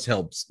 that does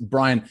help.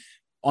 Brian,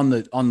 on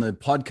the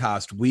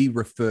podcast, we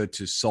refer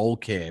to soul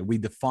care. We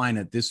define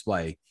it this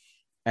way,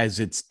 as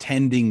it's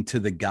tending to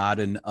the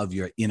garden of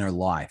your inner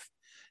life.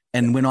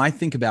 And when I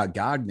think about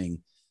gardening,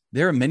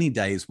 there are many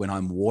days when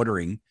I'm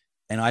watering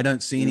and I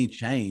don't see any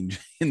change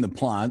in the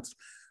plants.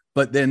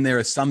 But then there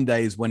are some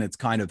days when it's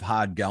kind of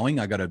hard going.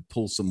 I got to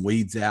pull some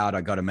weeds out.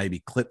 I got to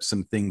maybe clip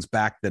some things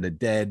back that are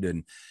dead.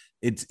 And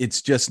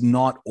it's just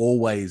not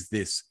always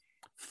this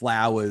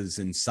flowers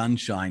and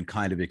sunshine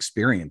kind of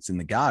experience in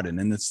the garden.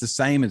 And it's the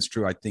same is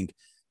true, I think,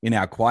 in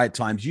our quiet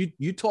times.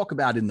 You talk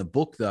about in the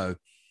book, though,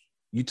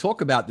 you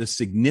talk about the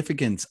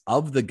significance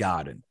of the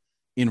garden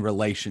in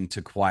relation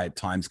to quiet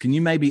times. Can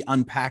you maybe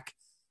unpack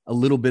a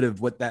little bit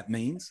of what that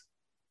means?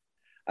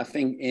 I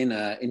think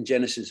in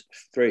Genesis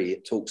 3,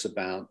 it talks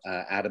about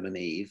Adam and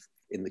Eve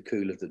in the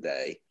cool of the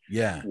day.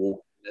 Yeah.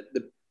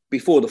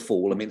 Before the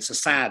fall. I mean, it's a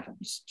sad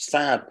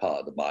part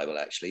of the Bible,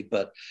 actually,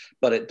 but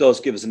it does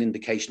give us an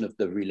indication of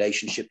the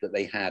relationship that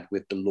they had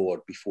with the Lord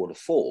before the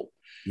fall.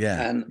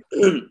 Yeah. And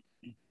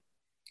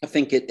I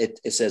think it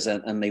says,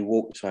 and they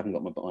walked. So I haven't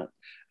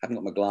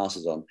got my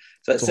glasses on.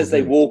 So it says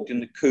they walked in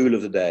the cool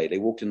of the day. They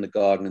walked in the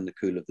garden in the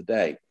cool of the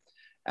day.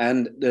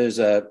 And there's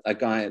a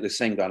guy, the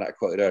same guy that I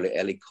quoted earlier,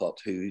 Ellicott,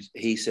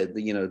 he said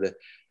that,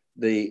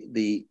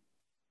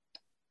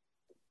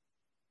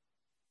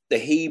 the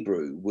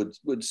Hebrew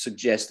would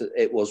suggest that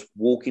it was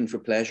walking for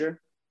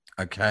pleasure.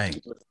 Okay.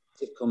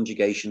 The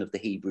conjugation of the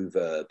Hebrew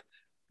verb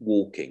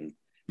walking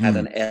had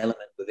an element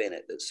within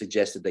it that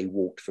suggested they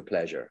walked for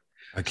pleasure.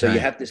 Okay. So you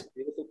have this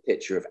beautiful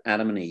picture of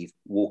Adam and Eve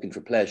walking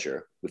for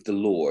pleasure with the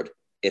Lord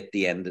at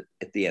the end of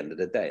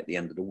the day, at the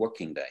end of the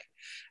working day.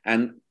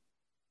 And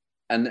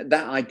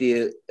that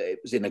idea, it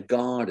was in a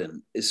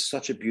garden, is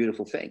such a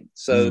beautiful thing.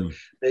 So,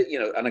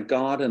 and a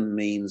garden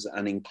means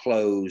an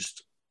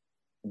enclosed,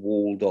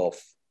 walled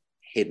off,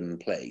 hidden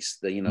place.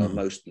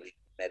 Mostly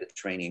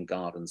Mediterranean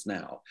gardens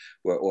now,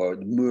 or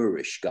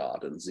Moorish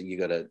gardens. And you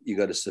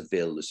go to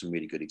Seville. There's some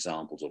really good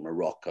examples, or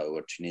Morocco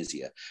or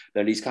Tunisia.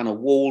 They're these kind of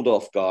walled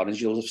off gardens.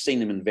 You'll have seen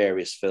them in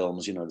various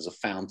films. There's a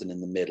fountain in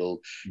the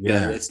middle.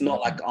 It's not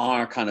like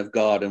our kind of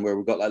garden where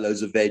we've got like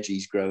loads of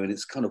veggies growing.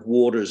 It's kind of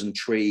waters and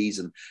trees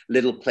and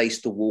little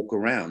place to walk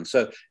around.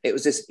 So it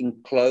was this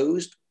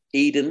enclosed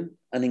Eden,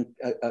 and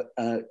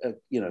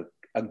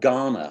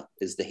Agana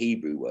is the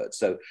Hebrew word.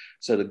 So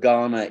the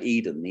Ghana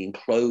Eden, the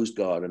enclosed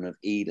garden of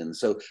Eden.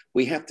 So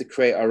we have to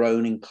create our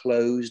own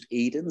enclosed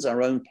Edens,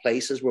 our own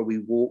places where we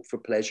walk for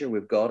pleasure.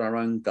 We've got our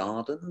own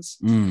gardens.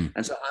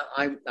 And so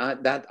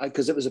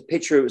because it was a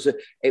picture,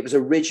 it was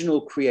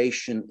original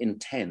creation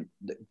intent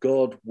that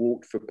God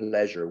walked for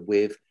pleasure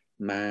with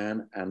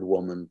man and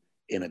woman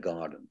in a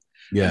garden.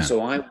 And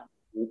so I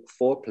walk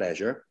for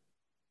pleasure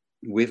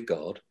with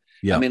God.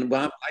 I mean,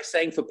 when I'm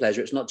saying for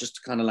pleasure, it's not just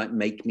to kind of like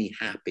make me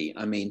happy.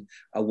 I mean,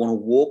 I want to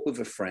walk with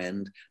a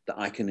friend that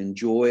I can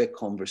enjoy a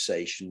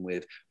conversation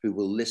with, who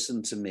will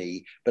listen to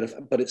me,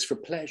 but it's for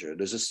pleasure.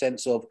 There's a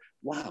sense of,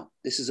 wow,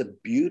 this is a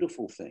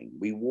beautiful thing.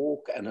 We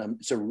walk, and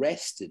it's a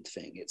rested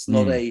thing. It's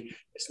not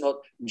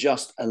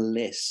just a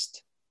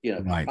list.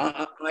 Right.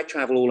 I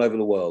travel all over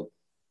the world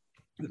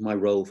with my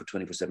role for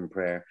 24/7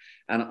 prayer,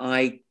 and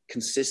I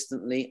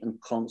consistently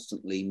and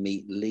constantly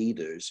meet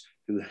leaders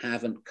who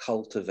haven't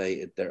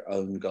cultivated their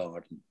own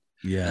garden.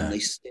 And they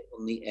sit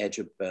on the edge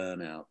of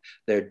burnout.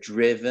 They're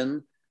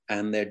driven,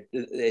 and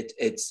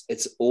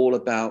it's all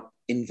about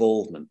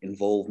involvement,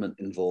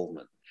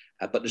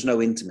 but there's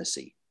no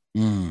intimacy.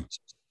 And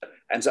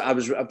so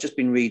I've just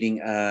been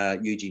reading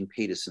Eugene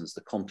Peterson's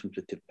The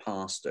Contemplative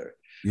Pastor,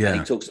 and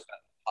he talks about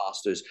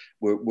pastors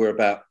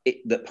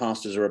that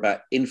pastors are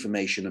about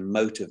information and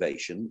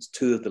motivation. It's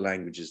two of the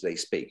languages they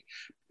speak,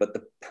 but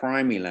the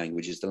primary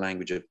language is the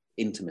language of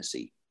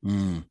intimacy.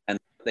 And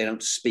they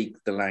don't speak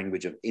the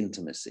language of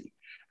intimacy.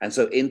 And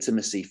so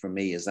intimacy for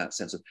me is that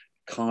sense of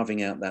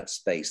carving out that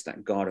space,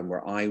 that garden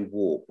where I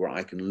walk, where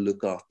I can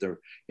look after,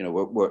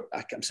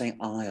 I'm saying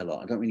I a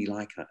lot. I don't really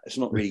like that. It's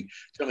not really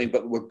something,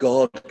 but where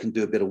God can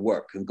do a bit of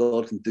work, and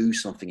God can do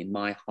something in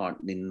my heart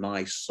and in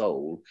my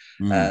soul.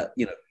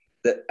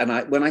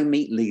 When I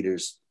meet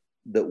leaders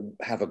that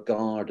have a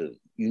garden,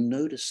 you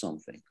notice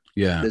something.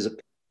 There's a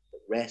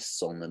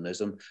rests on them.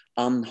 There's an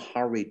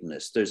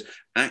unhurriedness. There's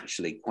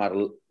actually quite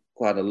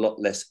a lot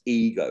less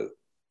ego.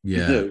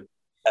 So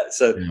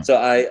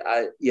I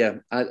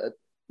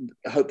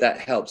hope that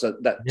helps.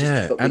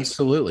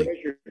 Absolutely.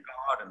 Where's your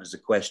garden is a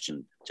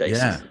question,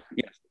 Jason.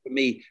 For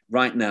me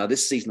right now,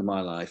 this season of my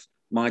life,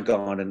 my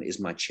garden is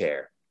my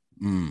chair.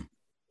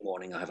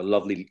 Morning, I have a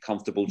lovely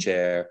comfortable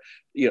chair.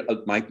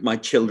 My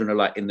children are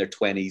like in their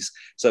 20s,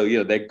 so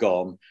they're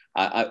gone.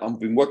 I've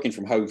been working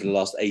from home for the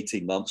last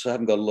 18 months, so I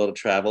haven't got a lot of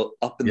travel.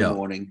 Up in the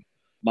morning,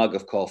 mug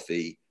of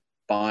coffee,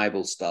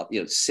 Bible stuff,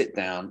 sit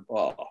down.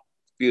 Oh,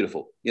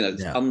 beautiful.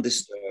 It's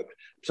undisturbed.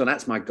 So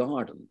that's my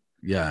garden.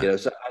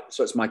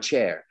 So it's my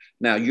chair.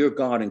 Now your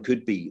garden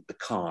could be the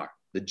car,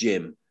 the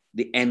gym,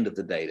 the end of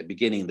the day, the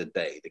beginning of the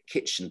day, the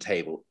kitchen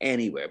table,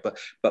 anywhere.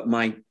 But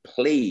my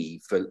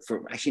plea for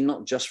actually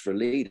not just for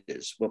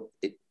leaders, well,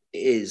 it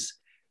is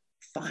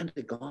find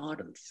a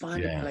garden,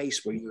 find a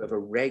place where you have a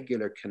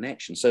regular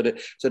connection, so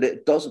that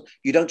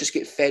you don't just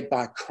get fed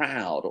by a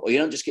crowd, or you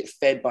don't just get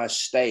fed by a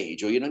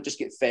stage, or you don't just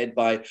get fed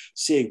by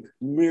seeing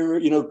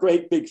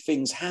great big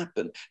things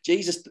happen.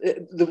 Jesus,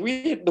 the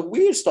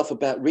weird stuff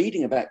about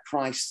reading about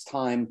Christ's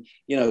time,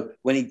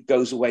 when he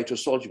goes away to a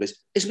solitary place,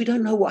 is we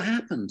don't know what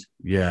happened.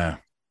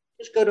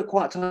 Just go to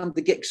quiet time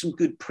to get some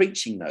good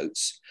preaching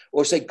notes,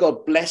 or say,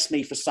 God bless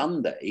me for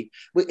Sunday.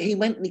 He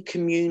went and he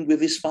communed with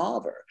his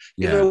Father.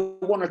 There are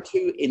one or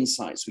two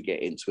insights we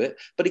get into it,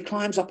 but he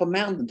climbs up a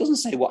mountain. Doesn't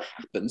say what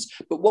happens,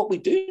 but what we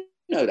do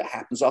know that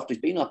happens after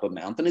he's been up a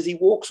mountain is he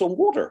walks on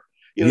water.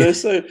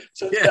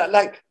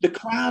 Like the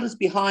crowd is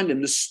behind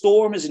him, the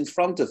storm is in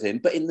front of him,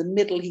 but in the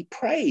middle he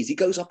prays. He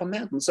goes up a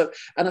mountain. So,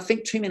 and I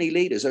think too many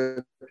leaders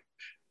are.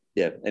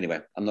 Anyway,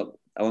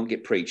 I won't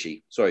get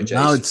preachy. Sorry,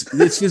 Jason. No,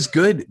 this is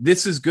good.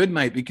 This is good,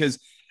 mate, because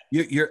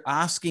you're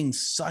asking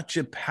such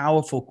a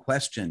powerful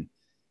question.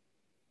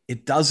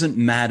 It doesn't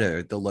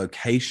matter the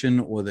location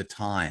or the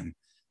time,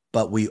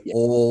 but we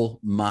all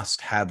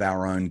must have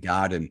our own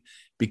garden,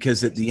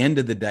 because at the end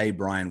of the day,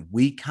 Brian,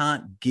 we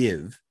can't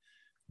give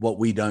what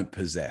we don't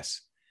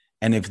possess.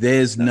 And if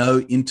there's no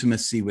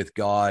intimacy with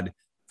God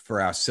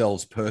for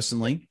ourselves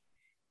personally,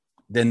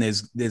 then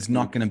there's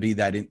not going to be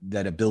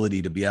that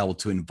ability to be able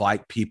to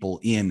invite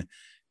people in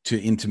to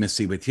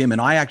intimacy with him.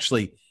 And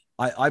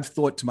I've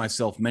thought to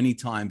myself many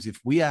times, if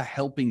we are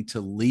helping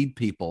to lead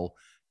people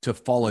to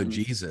follow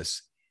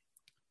Jesus,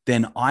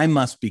 then I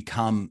must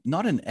become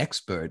not an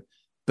expert,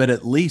 but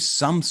at least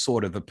some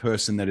sort of a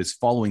person that is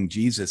following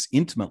Jesus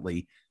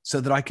intimately,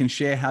 so that I can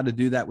share how to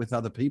do that with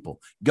other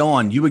people. Go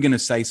on. You were going to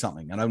say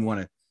something. I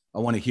want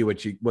to hear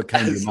what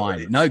came to your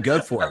mind. No, go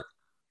for it.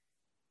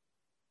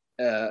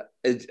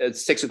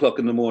 It's 6 o'clock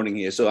in the morning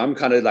here, so I'm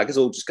kind of like,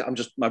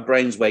 my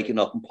brain's waking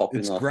up and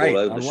popping off great.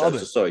 all over the show.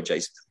 So sorry,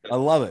 Jason. I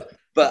love it.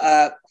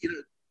 But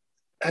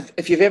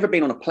if you've ever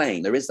been on a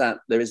plane, there is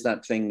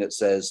that thing that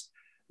says,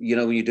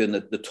 when you're doing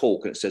the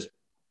talk, and it says,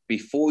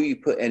 before you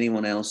put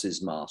anyone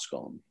else's mask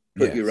on,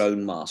 put your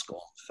own mask on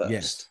first.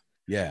 Yes.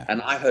 Yeah.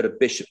 And I heard a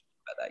bishop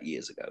about that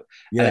years ago.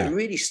 Yeah. And it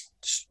really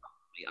struck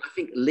me. I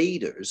think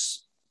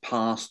leaders,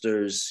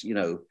 pastors,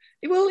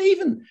 well,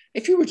 even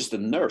if you were just a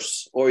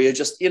nurse or you're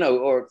just,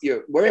 or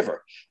you're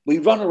wherever, we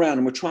run around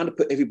and we're trying to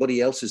put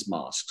everybody else's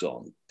masks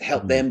on,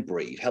 help them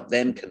breathe, help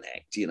them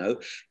connect,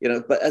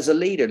 but as a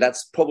leader,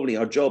 that's probably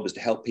our job, is to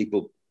help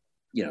people,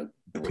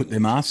 breathe. Put their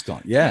mask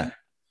on. Yeah.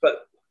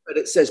 But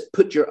it says,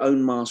 put your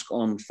own mask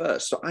on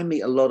first. So I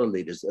meet a lot of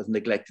leaders that have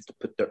neglected to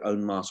put their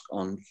own mask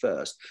on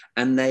first,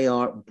 and they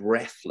are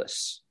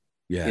breathless.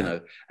 Yeah.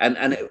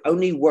 And it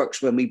only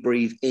works when we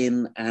breathe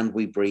in and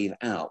we breathe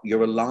out.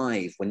 You're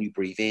alive when you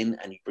breathe in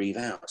and you breathe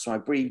out. So I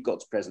breathe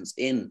God's presence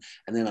in,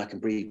 and then I can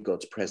breathe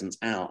God's presence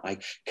out. I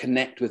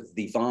connect with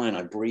the divine.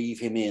 I breathe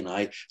him in.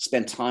 I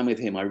spend time with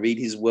him. I read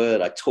his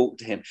word. I talk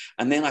to him,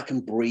 and then I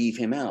can breathe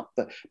him out.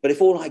 But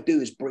if all I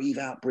do is breathe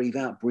out, breathe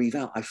out, breathe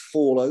out, I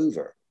fall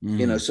over.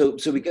 So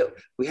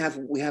we have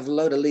a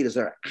load of leaders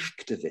that are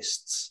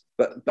activists.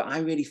 But I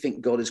really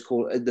think God is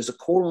there's a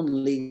call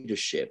on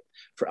leadership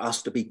for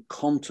us to be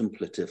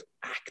contemplative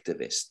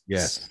activists.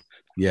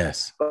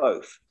 Yes.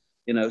 Both.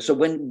 So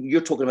when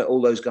you're talking about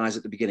all those guys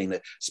at the beginning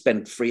that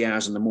spend 3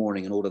 hours in the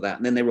morning and all of that,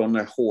 and then they were on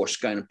their horse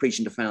going and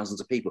preaching to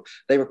thousands of people,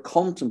 they were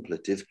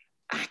contemplative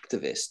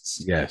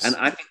activists. Yes. And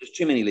I think there's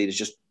too many leaders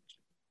just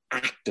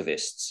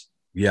activists.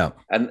 Yeah.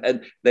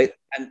 And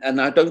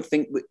I don't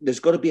think there's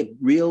got to be a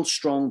real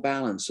strong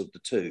balance of the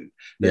two.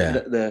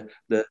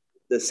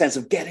 The sense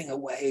of getting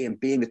away and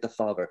being with the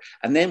Father.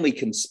 And then we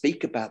can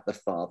speak about the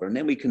Father, and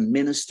then we can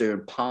minister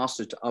and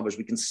pastor to others.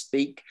 We can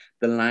speak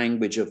the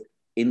language of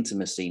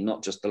intimacy,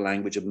 not just the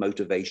language of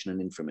motivation and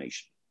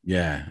information.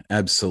 Yeah,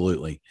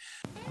 absolutely.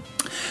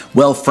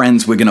 Well,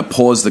 friends, we're going to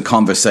pause the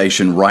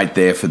conversation right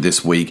there for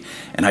this week.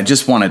 And I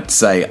just want to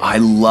say, I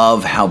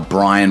love how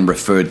Brian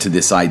referred to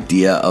this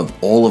idea of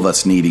all of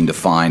us needing to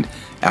find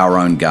our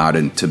own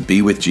garden, to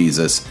be with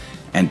Jesus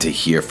and to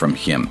hear from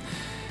him.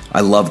 I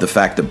love the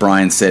fact that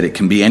Brian said it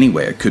can be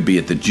anywhere. It could be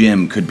at the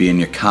gym, could be in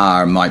your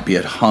car, might be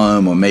at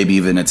home, or maybe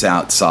even it's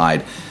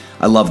outside.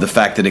 I love the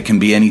fact that it can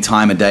be any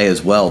time of day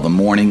as well, the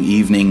morning,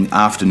 evening,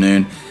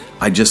 afternoon.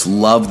 I just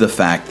love the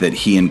fact that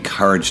he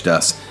encouraged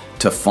us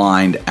to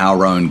find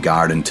our own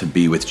garden, to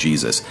be with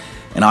Jesus.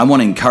 And I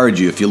want to encourage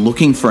you, if you're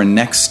looking for a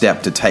next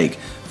step to take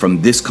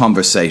from this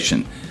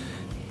conversation,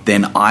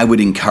 then I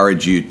would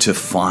encourage you to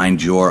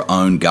find your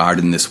own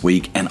garden this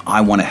week, and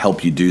I want to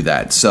help you do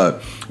that. So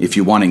if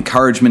you want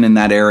encouragement in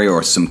that area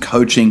or some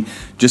coaching,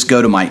 just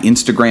go to my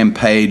Instagram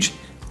page,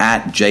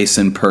 at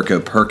Jason Perko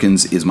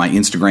Perkins is my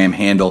Instagram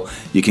handle.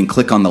 You can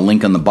click on the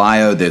link on the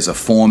bio. There's a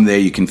form there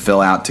you can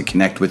fill out to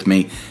connect with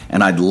me,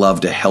 and I'd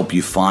love to help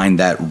you find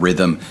that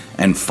rhythm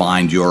and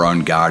find your own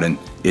garden.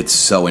 It's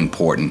so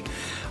important.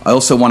 I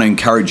also want to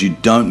encourage you,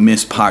 don't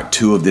miss part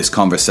 2 of this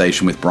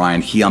conversation with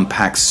Brian. He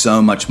unpacks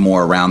so much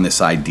more around this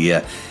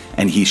idea,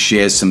 and he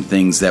shares some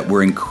things that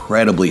were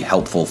incredibly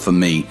helpful for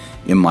me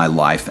in my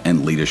life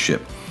and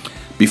leadership.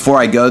 Before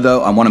I go,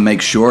 though, I want to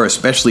make sure,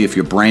 especially if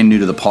you're brand new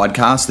to the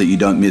podcast, that you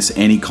don't miss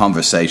any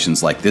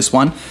conversations like this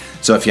one.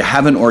 So if you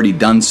haven't already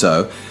done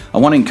so, I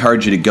want to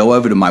encourage you to go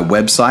over to my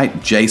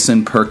website,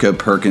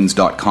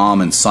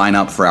 jasonperkoperkins.com, and sign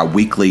up for our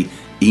weekly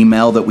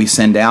email that we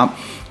send out.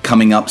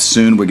 Coming up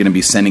soon, we're going to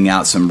be sending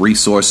out some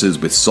resources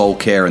with soul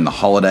care and the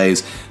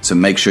holidays, so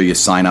make sure you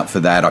sign up for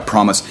that. I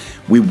promise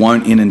we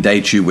won't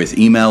inundate you with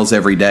emails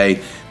every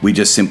day. We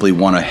just simply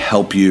want to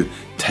help you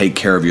take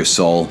care of your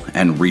soul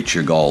and reach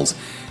your goals.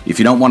 If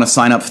you don't want to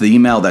sign up for the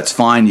email, that's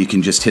fine. You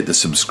can just hit the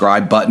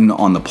subscribe button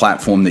on the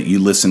platform that you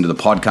listen to the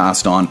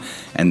podcast on,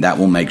 and that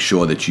will make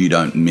sure that you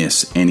don't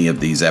miss any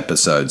of these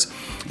episodes.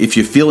 If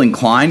you feel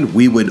inclined,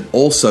 we would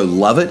also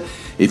love it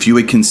if you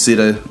would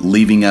consider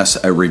leaving us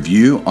a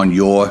review on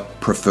your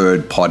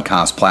preferred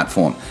podcast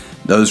platform.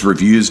 Those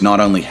reviews not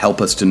only help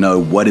us to know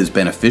what is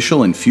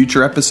beneficial in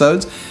future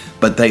episodes,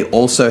 but they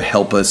also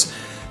help us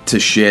to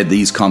share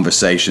these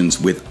conversations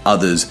with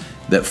others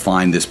that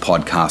find this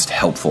podcast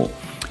helpful.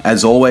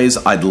 As always,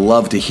 I'd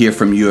love to hear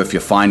from you if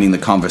you're finding the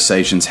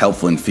conversations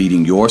helpful in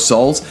feeding your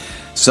souls.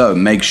 So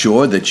make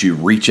sure that you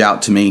reach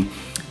out to me.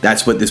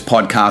 That's what this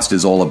podcast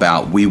is all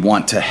about. We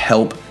want to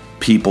help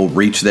people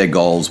reach their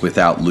goals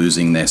without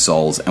losing their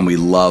souls, and we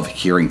love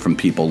hearing from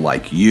people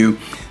like you.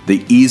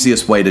 The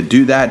easiest way to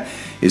do that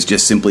is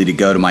just simply to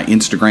go to my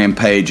Instagram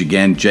page.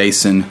 Again,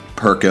 Jason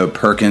Perko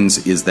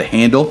Perkins is the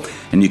handle,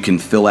 and you can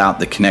fill out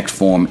the connect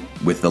form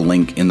with the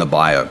link in the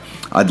bio.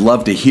 I'd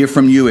love to hear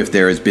from you if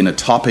there has been a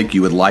topic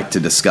you would like to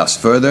discuss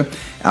further.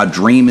 Our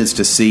dream is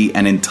to see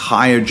an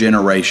entire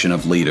generation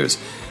of leaders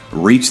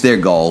reach their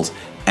goals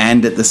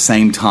and at the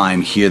same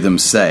time hear them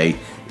say,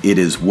 "It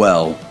is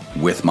well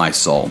with my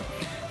soul."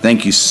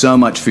 Thank you so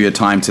much for your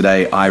time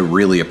today. I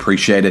really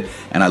appreciate it,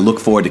 and I look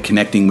forward to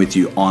connecting with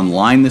you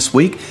online this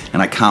week,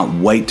 and I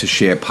can't wait to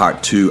share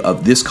part 2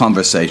 of this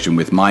conversation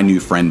with my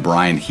new friend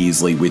Brian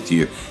Heasley with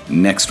you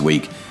next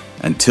week.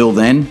 Until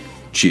then,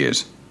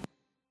 Cheers.